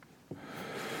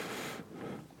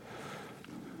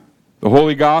The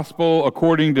Holy Gospel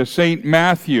according to St.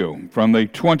 Matthew from the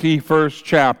 21st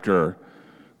chapter.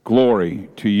 Glory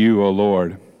to you, O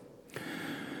Lord.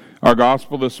 Our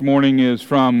Gospel this morning is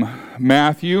from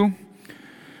Matthew,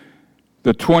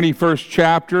 the 21st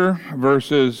chapter,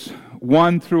 verses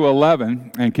 1 through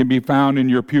 11, and can be found in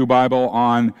your Pew Bible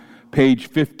on page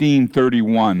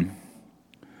 1531.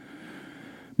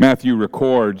 Matthew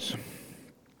records,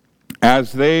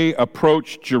 as they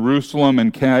approached Jerusalem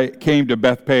and came to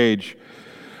Bethphage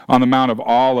on the Mount of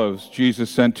Olives,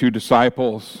 Jesus sent two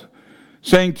disciples,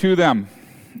 saying to them,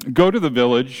 go to the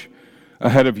village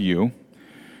ahead of you,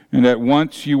 and at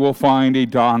once you will find a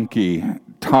donkey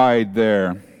tied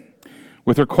there,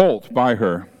 with her colt by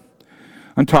her.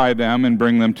 Untie them and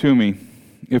bring them to me.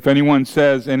 If anyone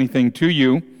says anything to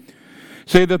you,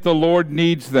 say that the Lord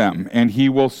needs them, and he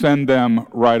will send them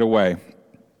right away.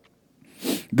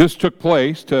 This took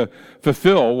place to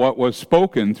fulfill what was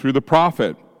spoken through the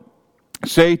prophet.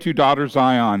 Say to daughter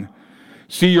Zion,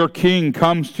 see, your king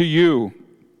comes to you,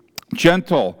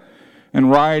 gentle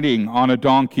and riding on a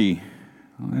donkey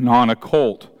and on a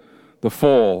colt, the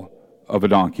foal of a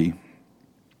donkey.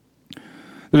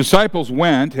 The disciples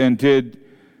went and did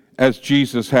as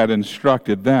Jesus had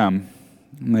instructed them.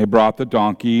 And they brought the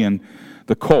donkey and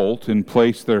the colt and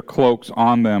placed their cloaks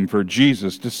on them for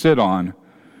Jesus to sit on.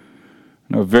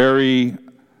 A very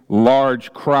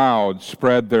large crowd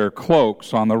spread their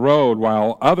cloaks on the road,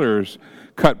 while others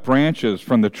cut branches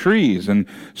from the trees and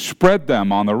spread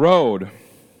them on the road.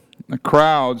 The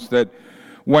crowds that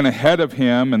went ahead of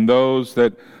him and those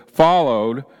that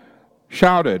followed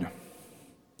shouted,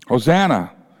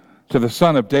 Hosanna to the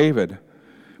Son of David.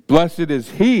 Blessed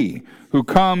is he who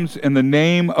comes in the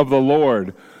name of the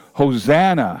Lord.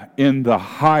 Hosanna in the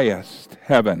highest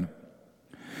heaven.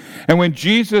 And when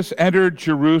Jesus entered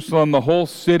Jerusalem, the whole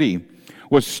city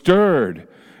was stirred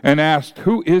and asked,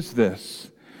 who is this?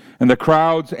 And the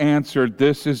crowds answered,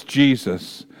 this is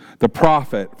Jesus, the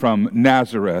prophet from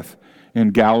Nazareth in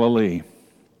Galilee.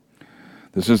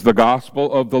 This is the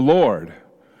gospel of the Lord.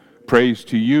 Praise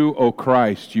to you, O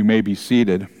Christ. You may be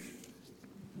seated.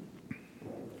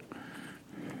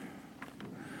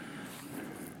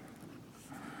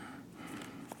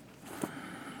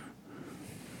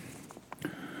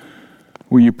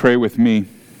 Will you pray with me?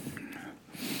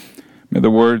 May the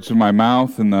words of my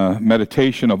mouth and the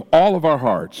meditation of all of our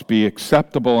hearts be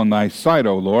acceptable in thy sight,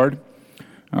 O Lord,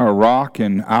 our rock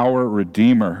and our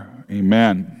Redeemer.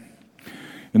 Amen.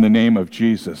 In the name of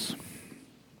Jesus.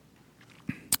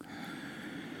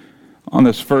 On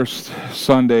this first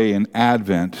Sunday in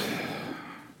Advent,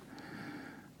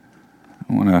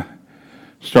 I want to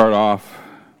start off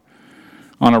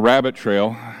on a rabbit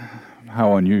trail.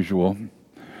 How unusual.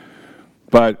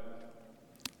 But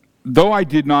though I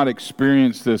did not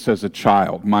experience this as a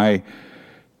child, my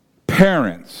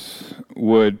parents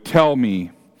would tell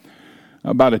me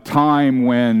about a time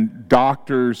when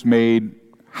doctors made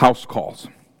house calls.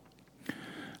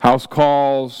 House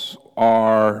calls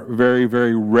are very,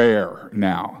 very rare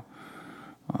now.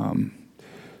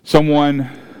 Someone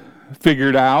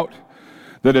figured out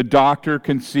that a doctor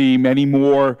can see many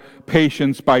more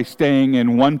patients by staying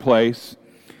in one place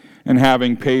and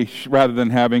having patients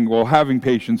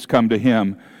come to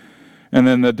him. And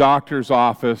then the doctor's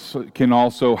office can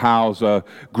also house a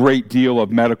great deal of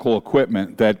medical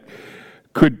equipment that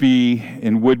could be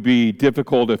and would be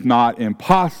difficult, if not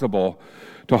impossible,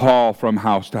 to haul from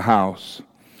house to house.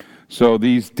 So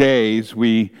these days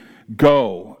we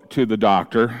go to the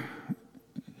doctor.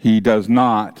 He does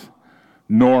not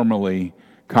normally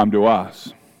come to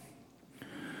us.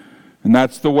 And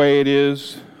that's the way it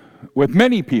is with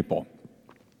many people.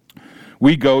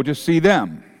 We go to see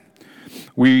them.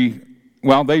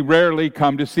 They rarely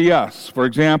come to see us. For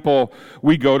example,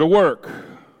 we go to work.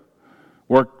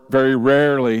 Work very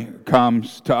rarely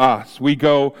comes to us. We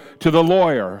go to the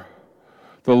lawyer.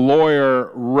 The lawyer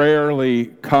rarely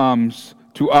comes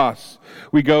to us.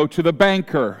 We go to the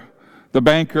banker. The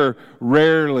banker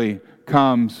rarely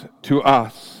comes to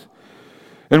us.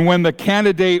 And when the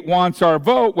candidate wants our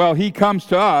vote, he comes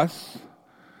to us.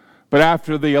 But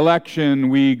after the election,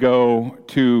 we go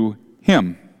to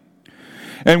him.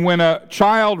 And when a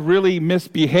child really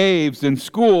misbehaves in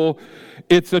school,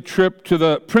 it's a trip to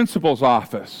the principal's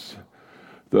office.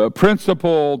 The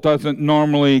principal doesn't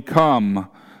normally come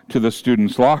to the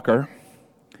student's locker.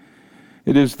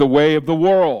 It is the way of the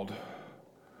world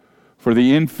for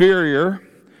the inferior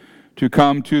to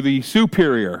come to the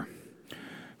superior,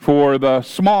 for the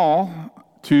small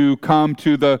to come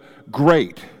to the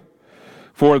great,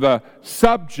 for the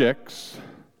subjects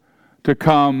to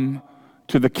come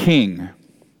to the king.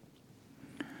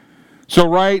 So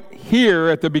right here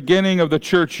at the beginning of the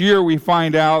church year, we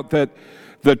find out that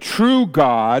the true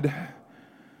God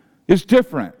is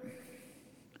different.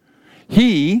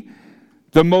 He,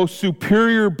 the most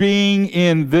superior being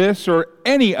in this or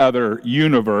any other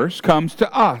universe, comes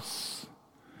to us.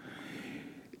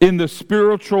 In the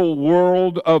spiritual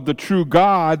world of the true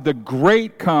God, the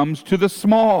great comes to the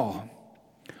small.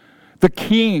 The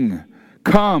king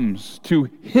comes to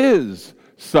his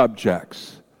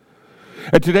subjects.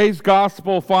 And today's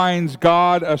gospel finds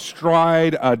God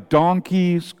astride a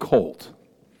donkey's colt.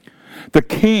 The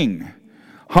king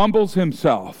humbles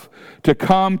himself to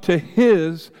come to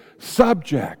his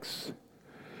subjects.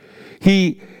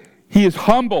 He is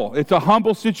humble. It's a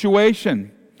humble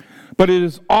situation, but it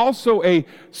is also a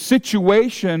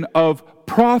situation of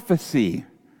prophecy.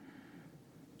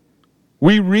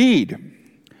 We read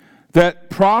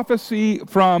that prophecy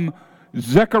from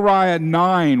Zechariah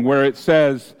 9, where it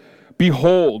says,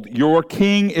 "Behold, your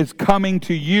king is coming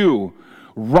to you,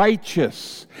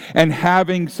 righteous and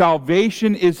having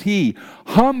salvation is he,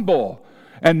 humble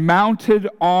and mounted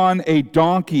on a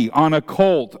donkey, on a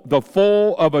colt, the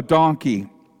foal of a donkey."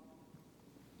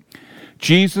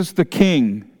 Jesus, the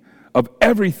King of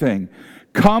everything,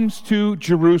 comes to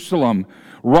Jerusalem,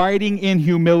 riding in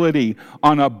humility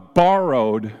on a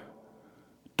borrowed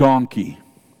donkey.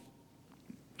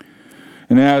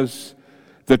 And as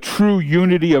the true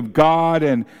unity of God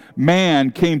and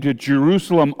man came to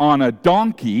Jerusalem on a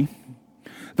donkey,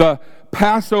 the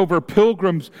Passover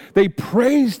pilgrims, they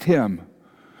praised him.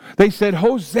 They said,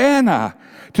 "Hosanna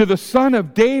to the Son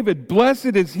of David.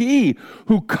 Blessed is he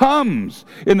who comes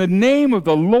in the name of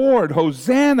the Lord.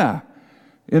 Hosanna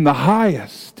in the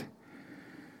highest."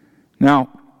 Now,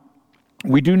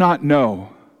 we do not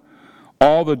know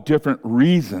all the different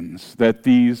reasons that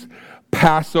these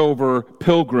Passover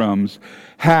pilgrims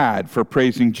had for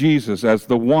praising Jesus as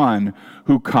the one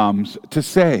who comes to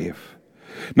save.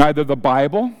 Neither the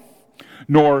Bible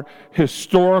nor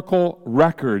historical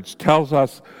records tells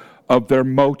us of their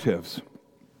motives.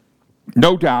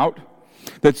 No doubt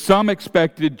that some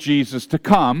expected Jesus to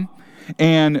come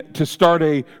and to start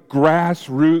a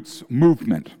grassroots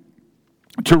movement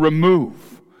to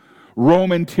remove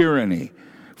Roman tyranny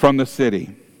from the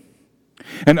city.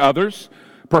 And others,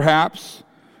 perhaps,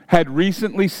 had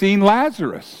recently seen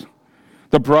Lazarus,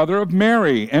 the brother of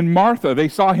Mary and Martha. They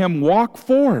saw him walk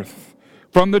forth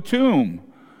from the tomb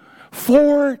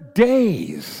 4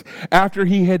 days after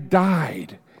he had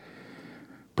died.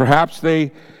 Perhaps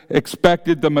they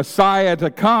expected the Messiah to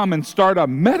come and start a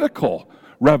medical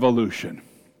revolution.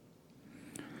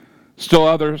 Still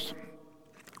others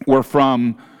were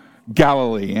from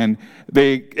Galilee, and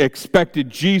they expected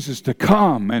Jesus to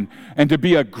come and to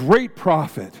be a great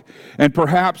prophet and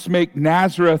perhaps make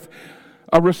Nazareth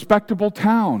a respectable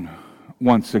town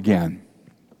once again.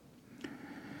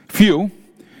 Few,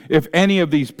 if any,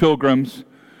 of these pilgrims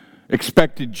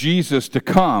expected Jesus to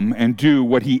come and do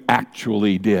what he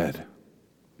actually did.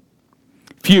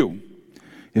 Few,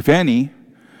 if any,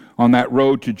 on that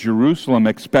road to Jerusalem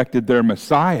expected their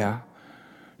Messiah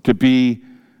to be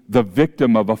the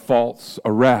victim of a false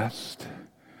arrest,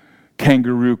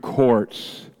 kangaroo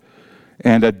courts,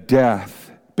 and a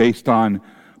death based on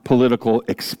political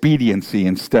expediency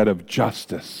instead of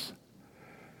justice.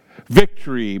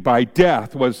 Victory by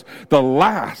death was the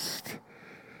last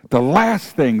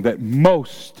thing that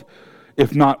most,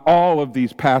 if not all, of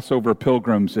these Passover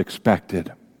pilgrims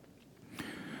expected.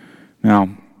 Now,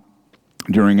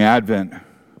 during Advent,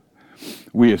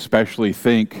 we especially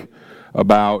think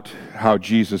about how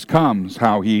Jesus comes,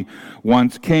 how he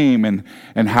once came,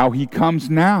 and how he comes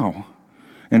now,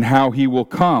 and how he will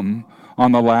come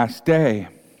on the last day.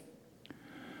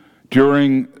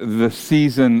 During the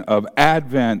season of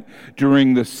Advent,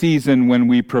 during the season when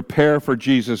we prepare for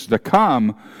Jesus to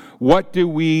come, what do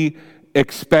we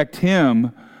expect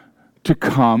him to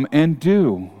come and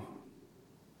do?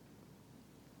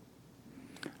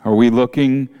 Are we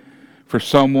looking for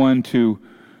someone to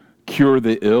cure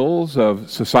the ills of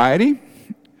society?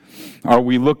 Are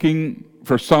we looking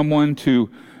for someone to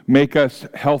make us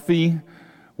healthy,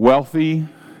 wealthy,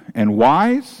 and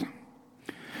wise?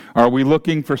 Are we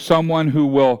looking for someone who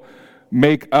will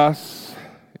make us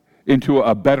into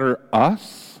a better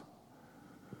us?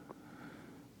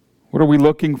 What are we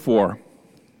looking for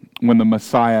when the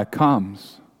Messiah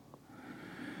comes?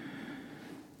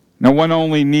 Now, one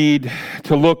only need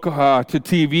to look to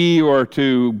TV or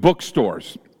to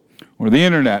bookstores or the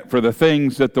internet for the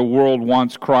things that the world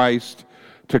wants Christ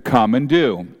to come and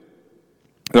do.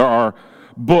 There are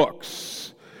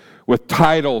books with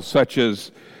titles such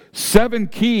as 7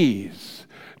 Keys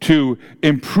to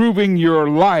Improving Your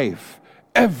Life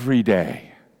every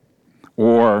day.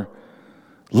 Or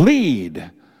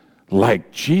lead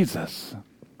like Jesus.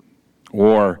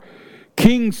 Or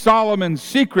King Solomon's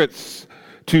secrets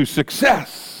to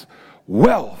success,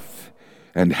 wealth,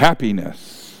 and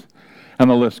happiness. And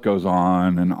the list goes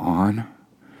on and on.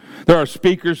 There are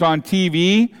speakers on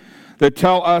TV that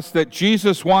tell us that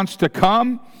Jesus wants to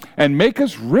come and make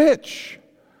us rich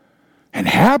and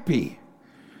happy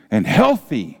and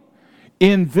healthy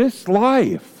in this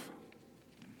life.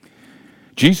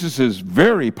 Jesus is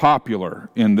very popular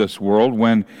in this world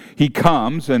when he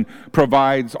comes and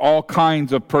provides all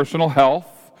kinds of personal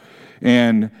health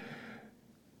and,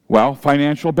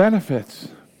 financial benefits.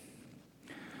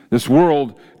 This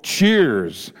world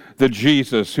cheers the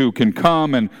Jesus who can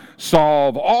come and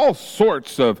solve all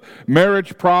sorts of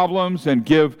marriage problems and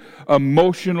give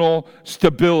emotional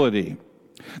stability.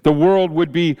 The world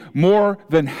would be more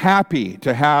than happy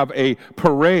to have a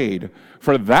parade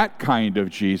for that kind of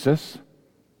Jesus.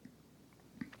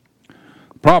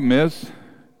 The problem is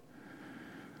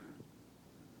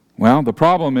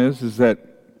that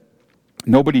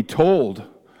nobody told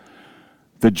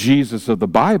the Jesus of the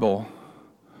Bible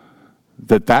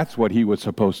that that's what he was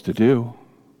supposed to do.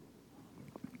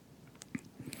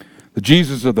 The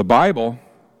Jesus of the Bible,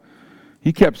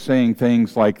 he kept saying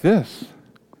things like this.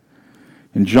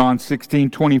 In John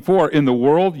 16:24, in the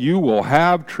world you will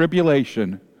have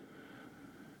tribulation.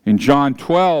 In John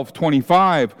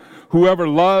 12:25, whoever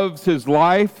loves his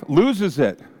life loses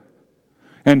it.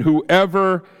 And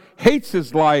whoever hates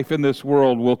his life in this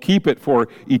world will keep it for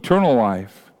eternal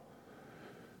life.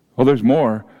 Well, there's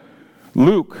more.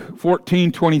 Luke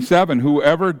 14:27,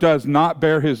 whoever does not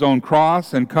bear his own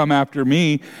cross and come after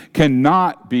me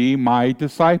cannot be my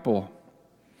disciple.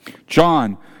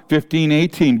 John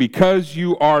 15:18, because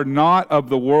you are not of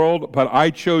the world, but I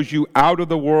chose you out of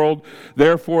the world,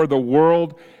 therefore the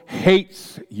world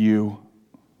hates you.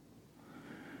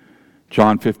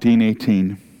 John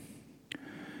 15:18,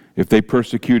 if they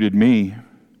persecuted me,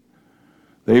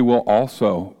 they will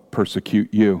also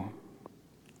persecute you.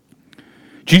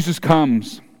 Jesus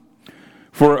comes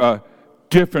for a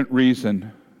different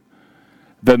reason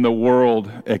than the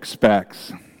world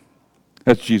expects.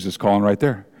 That's Jesus calling right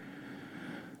there.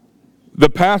 The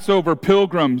Passover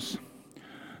pilgrims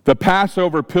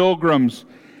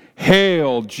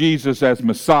hailed Jesus as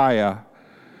Messiah,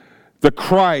 the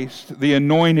Christ, the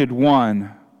Anointed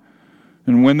One.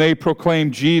 And when they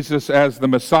proclaimed Jesus as the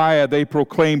Messiah, they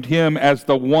proclaimed him as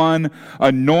the one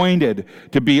anointed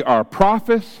to be our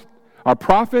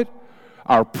prophet,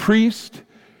 our priest,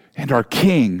 and our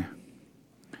king.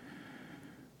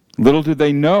 Little did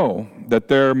they know that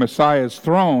their Messiah's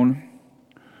throne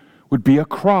would be a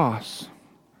cross.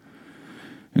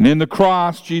 And in the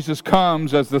cross, Jesus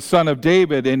comes as the Son of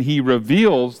David, and he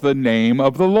reveals the name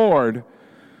of the Lord.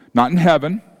 Not in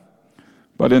heaven,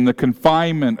 but in the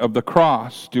confinement of the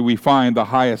cross do we find the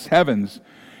highest heavens,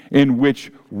 in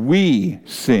which we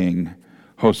sing,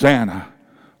 Hosanna,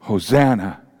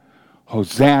 Hosanna,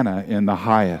 Hosanna in the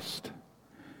highest.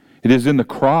 It is in the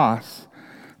cross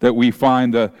that we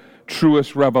find the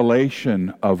truest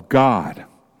revelation of God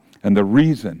and the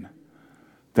reason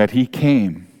that he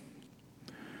came.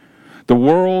 The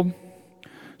world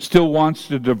still wants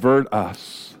to divert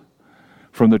us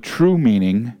from the true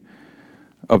meaning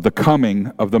of the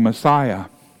coming of the Messiah.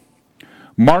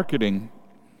 Marketing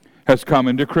has come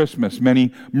into Christmas.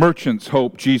 Many merchants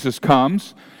hope Jesus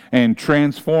comes and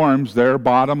transforms their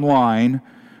bottom line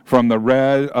from the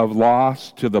red of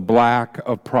loss to the black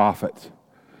of profit.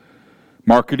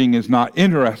 Marketing is not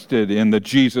interested in the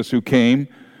Jesus who came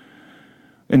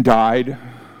and died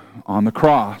on the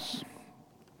cross.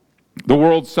 The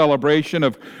world's celebration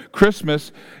of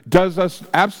Christmas does us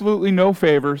absolutely no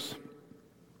favors.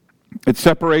 It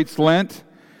separates Lent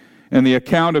and the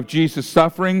account of Jesus'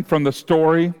 suffering from the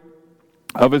story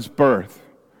of his birth.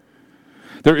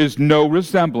 There is no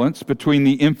resemblance between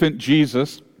the infant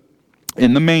Jesus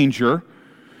in the manger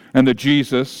and the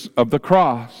Jesus of the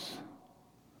cross.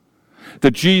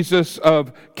 The Jesus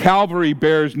of Calvary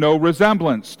bears no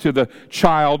resemblance to the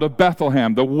child of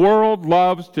Bethlehem. The world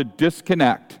loves to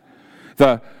disconnect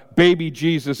the baby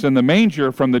Jesus in the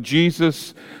manger from the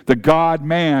Jesus, the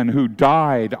God-man who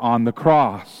died on the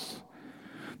cross.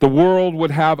 The world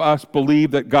would have us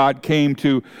believe that God came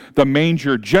to the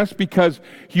manger just because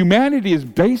humanity is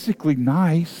basically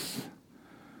nice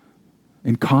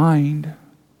and kind.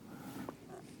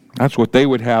 That's what they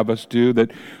would have us do,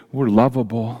 that we're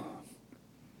lovable.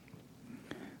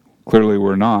 Clearly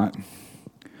we're not.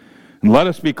 And let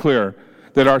us be clear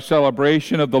that our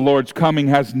celebration of the Lord's coming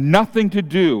has nothing to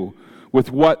do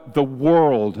with what the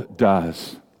world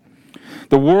does.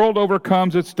 The world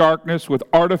overcomes its darkness with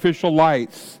artificial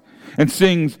lights and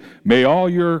sings, "May all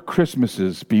your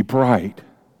Christmases be bright."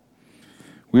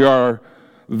 We are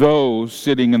those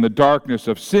sitting in the darkness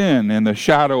of sin and the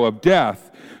shadow of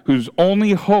death, whose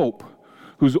only hope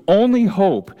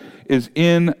is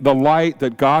in the light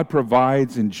that God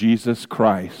provides in Jesus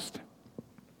Christ.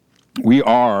 We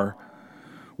are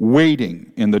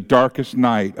waiting in the darkest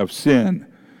night of sin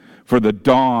for the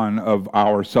dawn of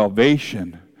our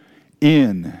salvation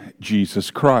in Jesus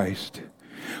Christ.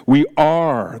 We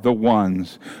are the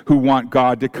ones who want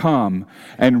God to come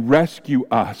and rescue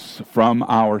us from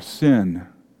our sin.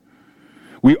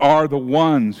 We are the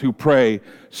ones who pray,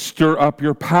 "Stir up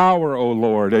your power, O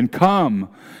Lord, and come,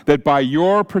 that by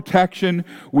your protection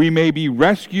we may be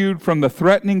rescued from the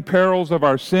threatening perils of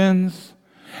our sins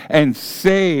and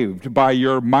saved by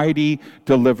your mighty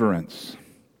deliverance."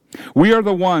 We are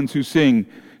the ones who sing,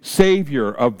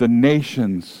 "Savior of the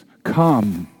nations,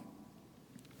 come."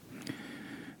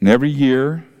 And every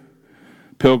year,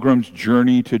 pilgrims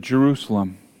journey to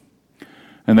Jerusalem,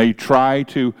 and they try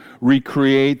to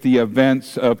recreate the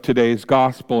events of today's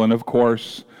gospel. And of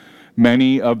course,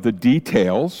 many of the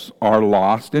details are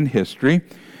lost in history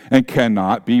and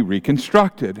cannot be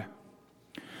reconstructed.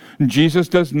 Jesus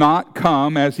does not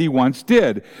come as he once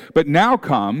did, but now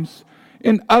comes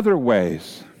in other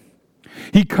ways.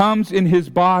 He comes in his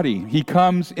body. He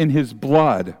comes in his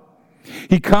blood.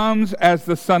 He comes as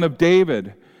the Son of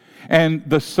David and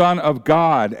the Son of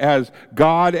God, as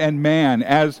God and man,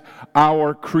 as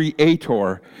our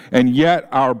Creator, and yet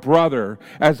our brother,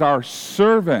 as our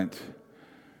servant,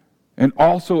 and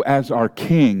also as our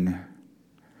King.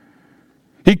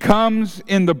 He comes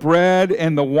in the bread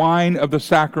and the wine of the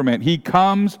sacrament. He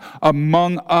comes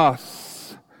among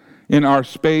us in our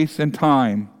space and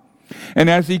time. And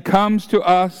as he comes to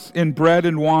us in bread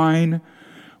and wine,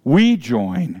 we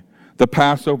join the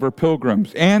Passover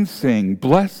pilgrims and sing,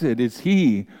 "Blessed is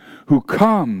he who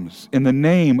comes in the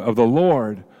name of the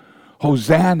Lord.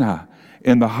 Hosanna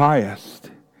in the highest."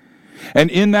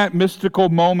 And in that mystical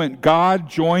moment, God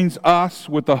joins us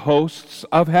with the hosts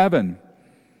of heaven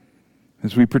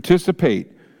as we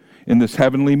participate in this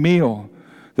heavenly meal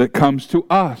that comes to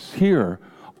us here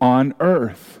on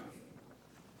earth.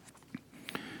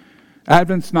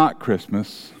 Advent's not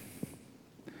Christmas.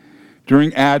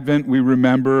 During Advent, we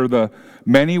remember the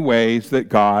many ways that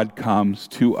God comes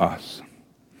to us.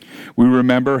 We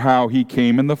remember how he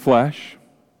came in the flesh.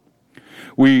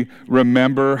 We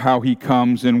remember how he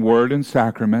comes in word and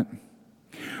sacrament.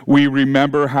 We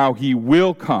remember how he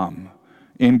will come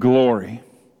in glory.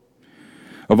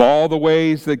 Of all the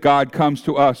ways that God comes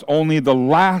to us, only the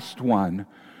last one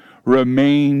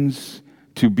remains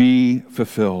to be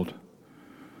fulfilled.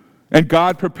 And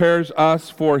God prepares us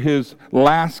for his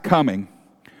last coming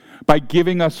by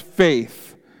giving us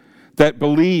faith that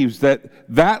believes that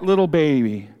that little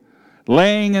baby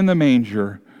laying in the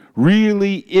manger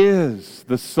really is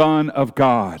the Son of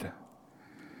God,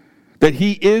 that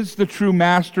he is the true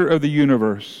master of the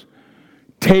universe,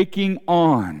 taking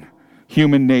on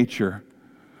human nature,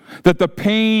 that the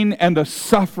pain and the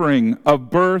suffering of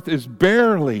birth is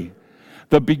barely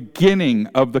the beginning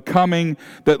of the coming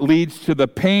that leads to the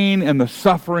pain and the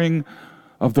suffering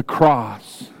of the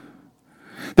cross,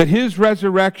 that his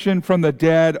resurrection from the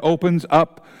dead opens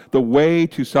up the way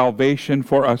to salvation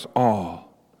for us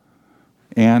all,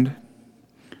 and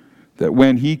that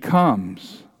when he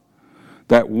comes,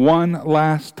 that one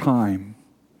last time,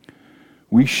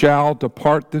 we shall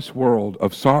depart this world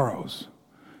of sorrows,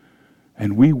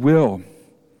 and we will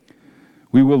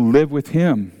live with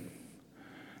him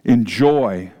in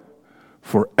joy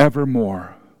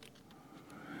forevermore.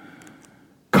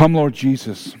 Come, Lord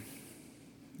Jesus.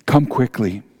 Come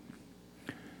quickly.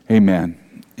 Amen.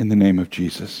 In the name of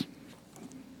Jesus.